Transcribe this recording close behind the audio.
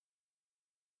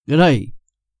G'day,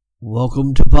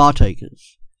 welcome to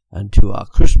Partakers and to our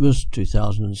Christmas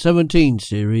 2017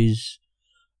 series,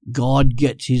 God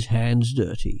Gets His Hands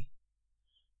Dirty.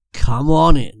 Come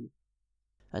on in.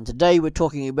 And today we're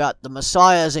talking about the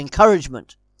Messiah's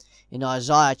encouragement in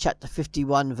Isaiah chapter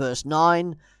 51 verse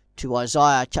 9 to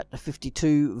Isaiah chapter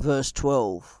 52 verse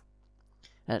 12.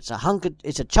 And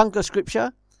it's a chunk of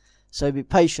scripture, so be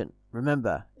patient.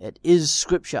 Remember, it is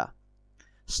scripture.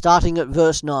 Starting at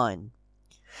verse 9.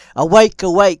 Awake,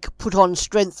 awake, put on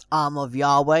strength, arm of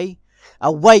Yahweh.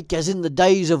 Awake as in the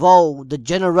days of old, the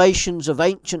generations of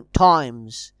ancient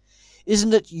times.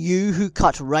 Isn't it you who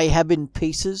cut Rahab in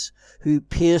pieces, who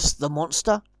pierced the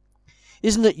monster?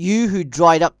 Isn't it you who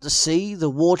dried up the sea, the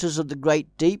waters of the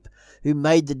great deep, who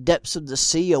made the depths of the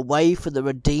sea a way for the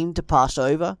redeemed to pass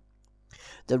over?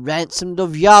 The ransomed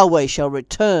of Yahweh shall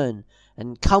return,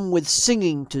 and come with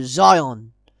singing to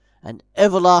Zion, and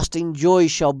everlasting joy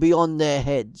shall be on their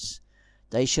heads.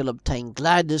 They shall obtain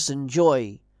gladness and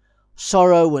joy.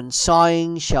 Sorrow and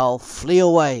sighing shall flee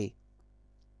away.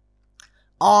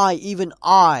 I, even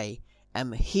I,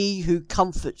 am he who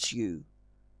comforts you.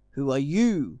 Who are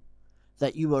you,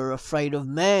 that you are afraid of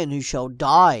man who shall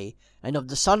die, and of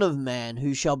the Son of Man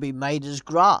who shall be made as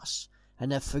grass,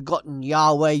 and have forgotten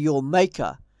Yahweh your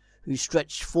Maker, who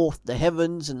stretched forth the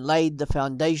heavens and laid the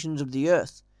foundations of the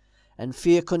earth, and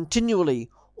fear continually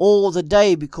all the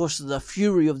day because of the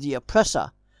fury of the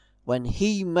oppressor, when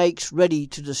he makes ready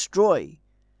to destroy.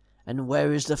 And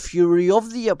where is the fury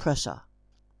of the oppressor?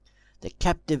 The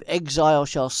captive exile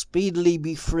shall speedily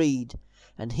be freed,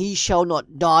 and he shall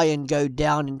not die and go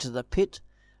down into the pit,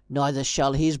 neither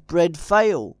shall his bread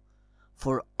fail.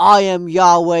 For I am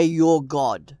Yahweh your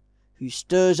God, who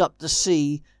stirs up the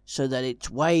sea so that its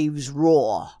waves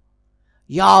roar.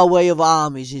 Yahweh of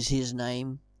armies is his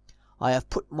name. I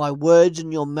have put my words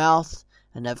in your mouth,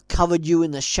 and have covered you in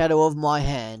the shadow of my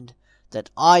hand, that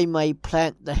I may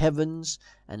plant the heavens,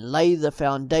 and lay the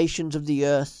foundations of the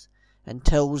earth, and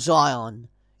tell Zion,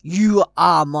 you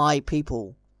are my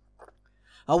people.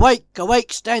 Awake,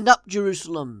 awake, stand up,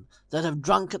 Jerusalem, that have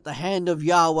drunk at the hand of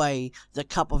Yahweh the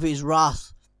cup of his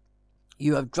wrath.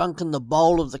 You have drunken the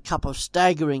bowl of the cup of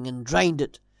staggering, and drained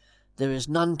it. There is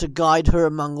none to guide her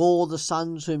among all the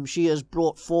sons whom she has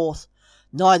brought forth,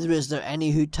 neither is there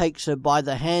any who takes her by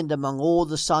the hand among all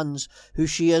the sons who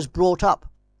she has brought up.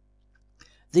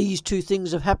 These two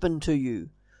things have happened to you.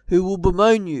 Who will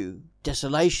bemoan you?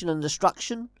 Desolation and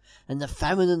destruction, and the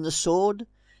famine and the sword?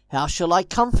 How shall I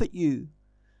comfort you?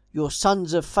 Your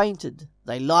sons have fainted.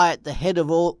 They lie at the head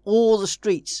of all the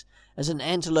streets, as an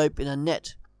antelope in a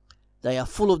net. They are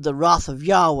full of the wrath of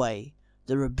Yahweh,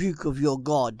 the rebuke of your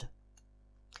God.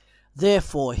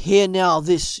 Therefore hear now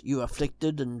this, you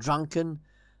afflicted and drunken,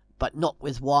 but not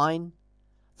with wine.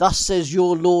 Thus says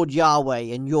your Lord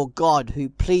Yahweh, and your God, who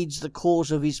pleads the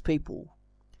cause of his people.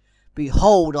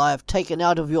 Behold, I have taken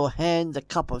out of your hand the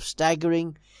cup of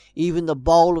staggering, even the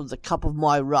bowl of the cup of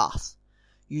my wrath.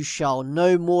 You shall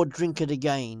no more drink it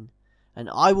again, and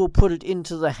I will put it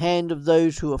into the hand of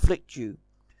those who afflict you,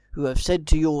 who have said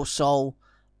to your soul,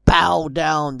 bow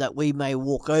down that we may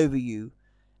walk over you,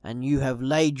 and you have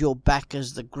laid your back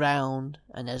as the ground,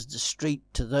 and as the street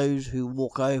to those who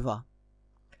walk over.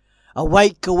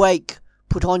 Awake, awake,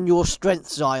 put on your strength,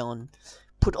 Zion.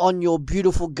 Put on your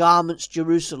beautiful garments,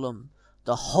 Jerusalem,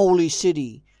 the holy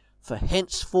city, for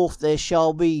henceforth there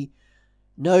shall be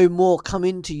no more come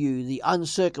into you the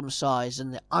uncircumcised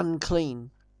and the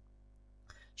unclean.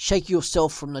 Shake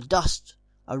yourself from the dust.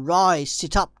 Arise,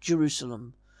 sit up,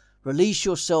 Jerusalem. Release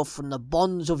yourself from the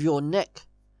bonds of your neck,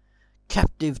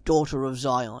 captive daughter of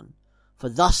Zion. For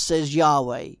thus says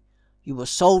Yahweh, you were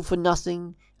sold for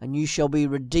nothing, and you shall be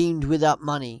redeemed without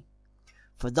money.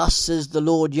 For thus says the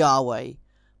Lord Yahweh,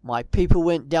 my people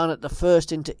went down at the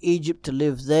first into Egypt to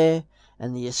live there,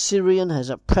 and the Assyrian has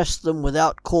oppressed them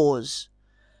without cause.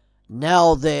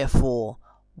 Now therefore,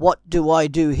 what do I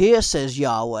do here, says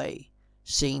Yahweh,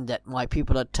 seeing that my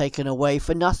people are taken away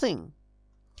for nothing?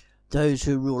 Those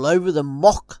who rule over them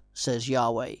mock, says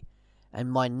Yahweh, and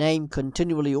my name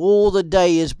continually all the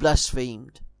day is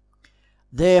blasphemed.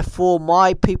 Therefore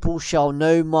my people shall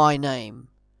know my name.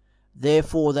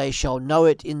 Therefore they shall know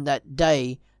it in that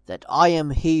day, that I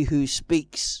am he who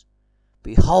speaks.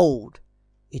 Behold,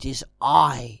 it is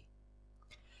I.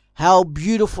 How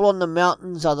beautiful on the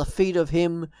mountains are the feet of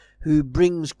him who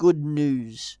brings good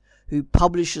news, who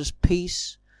publishes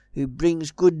peace, who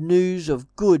brings good news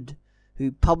of good,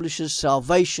 who publishes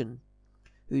salvation,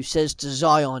 who says to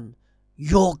Zion,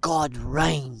 your God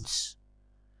reigns.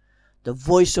 The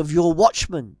voice of your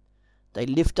watchmen, they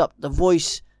lift up the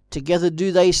voice, together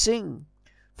do they sing.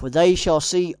 for they shall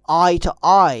see eye to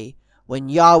eye when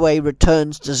Yahweh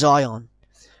returns to Zion.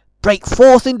 Break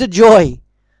forth into joy,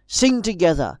 sing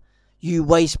together, you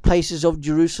waste places of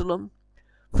Jerusalem,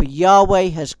 for Yahweh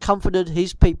has comforted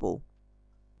his people.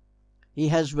 He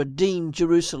has redeemed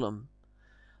Jerusalem.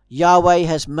 Yahweh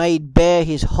has made bare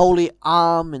his holy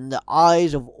arm in the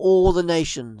eyes of all the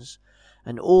nations,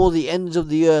 and all the ends of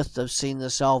the earth have seen the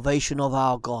salvation of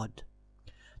our God.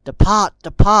 Depart,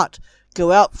 depart,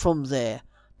 go out from there,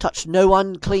 touch no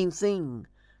unclean thing,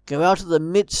 go out of the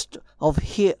midst of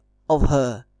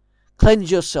her.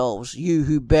 Cleanse yourselves, you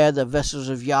who bear the vessels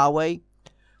of Yahweh,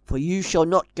 for you shall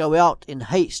not go out in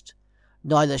haste,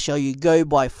 neither shall you go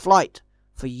by flight,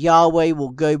 for Yahweh will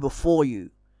go before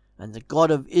you, and the God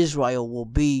of Israel will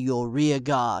be your rear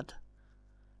guard.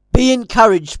 Be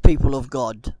encouraged, people of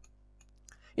God.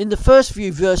 In the first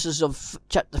few verses of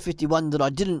chapter 51 that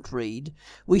I didn't read,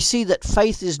 we see that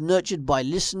faith is nurtured by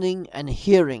listening and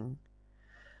hearing.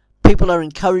 People are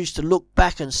encouraged to look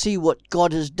back and see what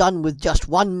God has done with just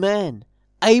one man,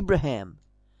 Abraham,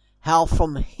 how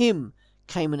from him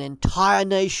came an entire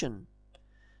nation.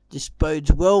 This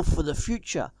bodes well for the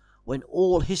future when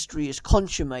all history is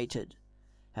consummated.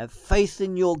 Have faith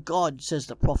in your God, says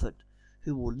the prophet,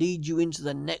 who will lead you into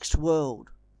the next world.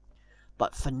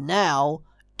 But for now,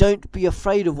 don't be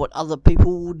afraid of what other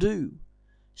people will do.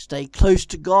 Stay close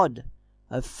to God,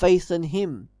 have faith in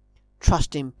him,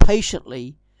 trust him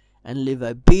patiently, and live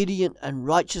obedient and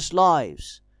righteous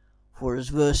lives. For as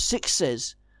verse 6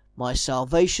 says, my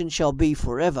salvation shall be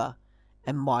forever,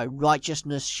 and my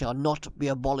righteousness shall not be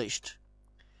abolished.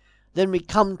 Then we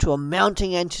come to a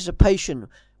mounting anticipation,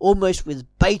 almost with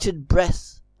bated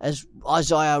breath, as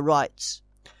Isaiah writes.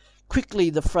 Quickly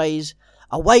the phrase,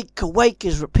 awake, awake,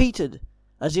 is repeated,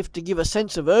 as if to give a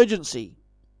sense of urgency.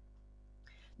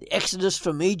 The exodus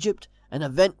from Egypt, an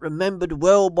event remembered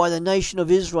well by the nation of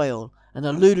Israel, and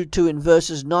alluded to in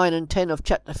verses 9 and 10 of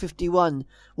chapter 51,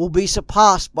 will be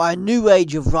surpassed by a new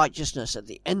age of righteousness at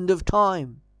the end of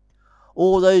time.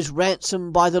 All those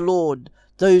ransomed by the Lord,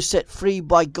 those set free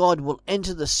by God, will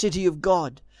enter the city of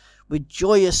God, with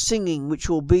joyous singing which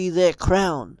will be their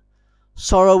crown.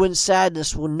 Sorrow and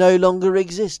sadness will no longer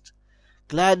exist.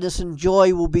 Gladness and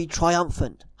joy will be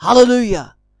triumphant.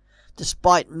 Hallelujah!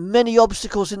 Despite many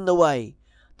obstacles in the way,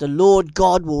 the Lord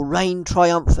God will reign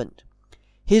triumphant.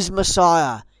 His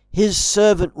Messiah, his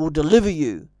servant, will deliver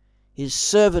you. His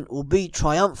servant will be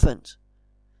triumphant.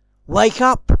 Wake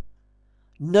up!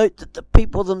 Note that the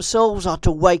people themselves are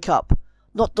to wake up,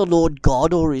 not the Lord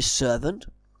God or his servant.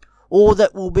 All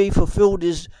that will be fulfilled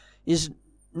is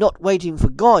not waiting for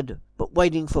God, but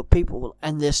waiting for people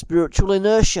and their spiritual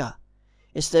inertia.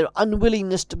 It's their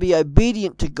unwillingness to be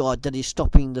obedient to God that is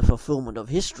stopping the fulfillment of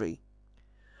history.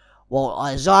 While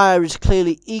Isaiah is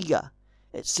clearly eager,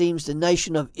 it seems the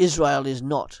nation of Israel is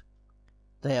not.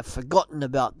 They have forgotten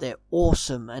about their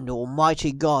awesome and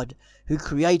almighty God who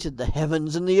created the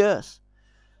heavens and the earth.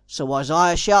 So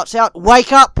Isaiah shouts out,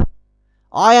 wake up!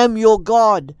 I am your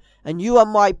God, and you are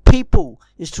my people,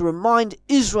 is to remind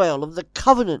Israel of the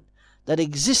covenant that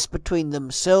exists between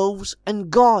themselves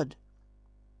and God.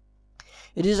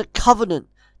 It is a covenant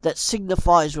that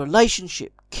signifies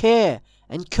relationship, care,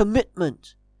 and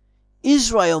commitment.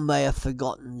 Israel may have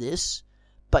forgotten this,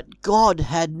 but God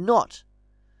had not.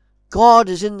 God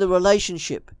is in the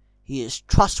relationship. He is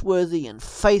trustworthy and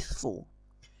faithful.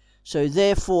 So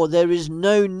therefore there is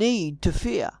no need to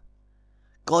fear.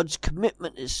 God's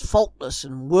commitment is faultless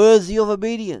and worthy of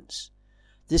obedience.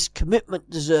 This commitment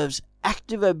deserves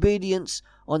active obedience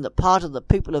on the part of the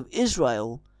people of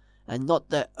Israel, and not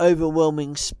their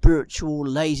overwhelming spiritual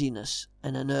laziness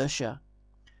and inertia.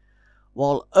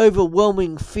 While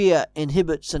overwhelming fear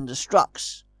inhibits and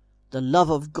destructs, the love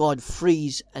of God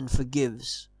frees and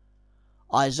forgives.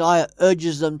 Isaiah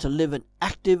urges them to live an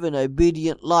active and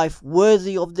obedient life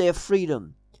worthy of their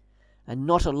freedom, and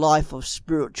not a life of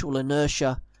spiritual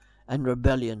inertia and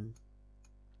rebellion.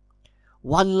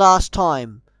 One last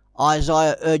time,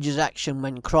 Isaiah urges action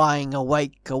when crying,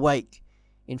 awake, awake,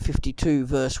 in 52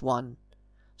 verse 1.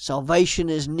 Salvation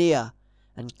is near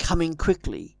and coming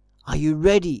quickly. Are you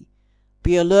ready?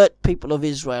 Be alert, people of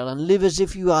Israel, and live as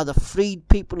if you are the freed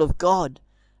people of God,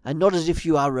 and not as if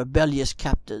you are rebellious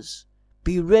captors.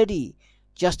 Be ready,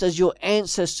 just as your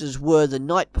ancestors were the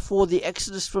night before the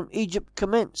exodus from Egypt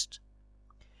commenced.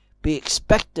 Be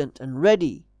expectant and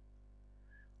ready.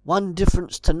 One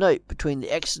difference to note between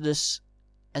the exodus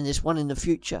and this one in the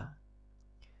future.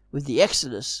 With the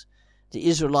exodus, the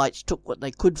Israelites took what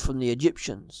they could from the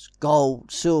Egyptians: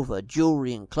 gold, silver,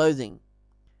 jewelry, and clothing.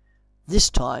 This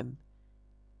time,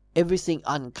 everything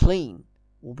unclean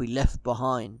will be left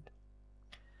behind.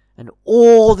 And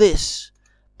all this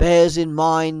bears in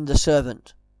mind the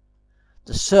servant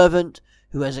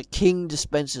who as a king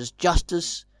dispenses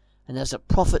justice and as a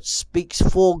prophet speaks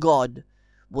for God,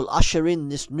 will usher in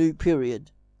this new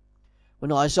period.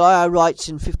 When Isaiah writes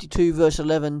in 52 verse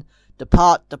 11,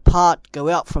 "Depart, depart, go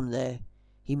out from there,"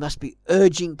 he must be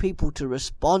urging people to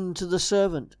respond to the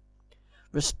servant.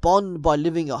 Respond by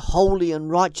living a holy and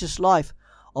righteous life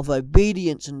of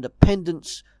obedience and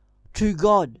dependence to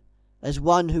God as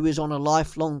one who is on a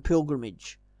lifelong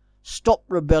pilgrimage. Stop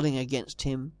rebelling against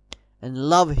him and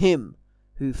love him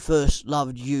who first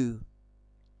loved you.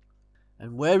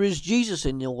 And where is Jesus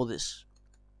in all this?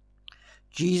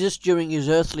 Jesus, during his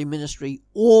earthly ministry,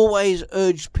 always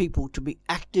urged people to be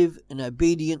active in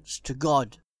obedience to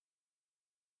God.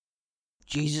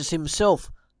 Jesus himself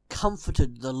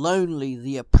comforted the lonely,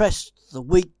 the oppressed, the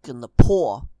weak, and the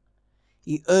poor.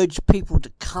 He urged people to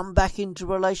come back into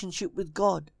relationship with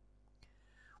God.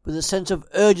 With a sense of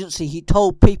urgency, he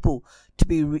told people to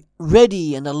be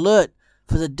ready and alert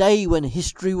for the day when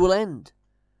history will end.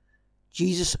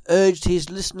 Jesus urged his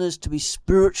listeners to be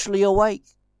spiritually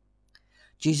awake.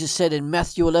 Jesus said in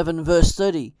Matthew 11 verse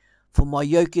 30, "For my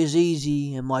yoke is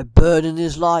easy and my burden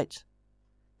is light.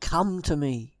 Come to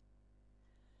me."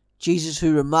 Jesus,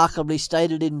 who remarkably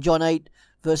stated in John 8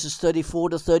 verses 34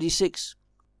 to 36,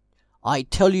 "I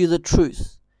tell you the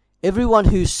truth, everyone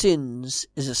who sins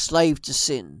is a slave to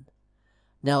sin.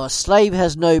 Now a slave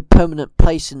has no permanent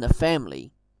place in the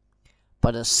family,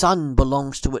 but a son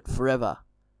belongs to it forever.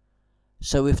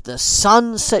 So if the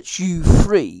Son sets you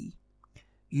free,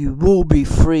 you will be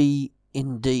free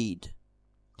indeed."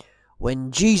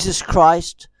 When Jesus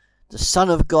Christ, the Son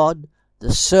of God,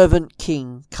 the servant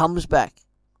king, comes back,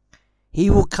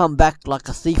 he will come back like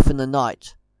a thief in the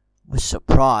night, with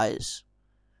surprise,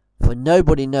 for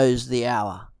nobody knows the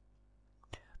hour.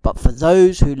 But for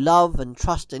those who love and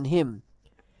trust in him,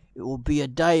 it will be a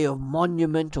day of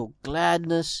monumental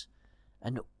gladness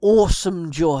and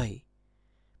awesome joy,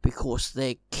 because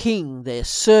their king, their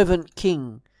servant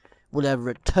king, will have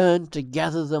returned to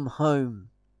gather them home.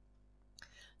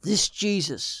 This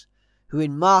Jesus, who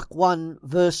in Mark 1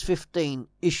 verse 15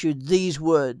 issued these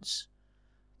words,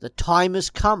 "The time has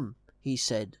come," he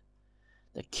said.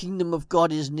 "The kingdom of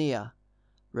God is near.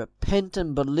 Repent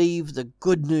and believe the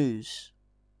good news."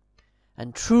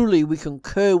 And truly we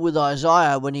concur with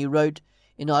Isaiah when he wrote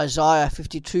in Isaiah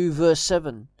 52 verse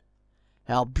 7,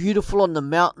 "How beautiful on the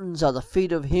mountains are the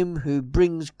feet of him who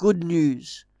brings good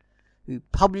news, who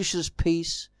publishes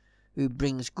peace, who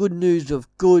brings good news of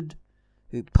good,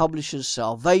 who publishes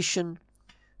salvation,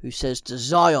 who says to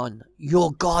Zion,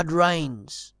 your God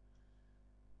reigns."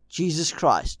 Jesus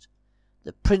Christ,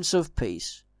 the Prince of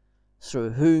Peace,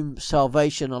 through whom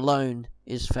salvation alone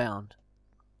is found.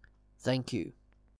 Thank you.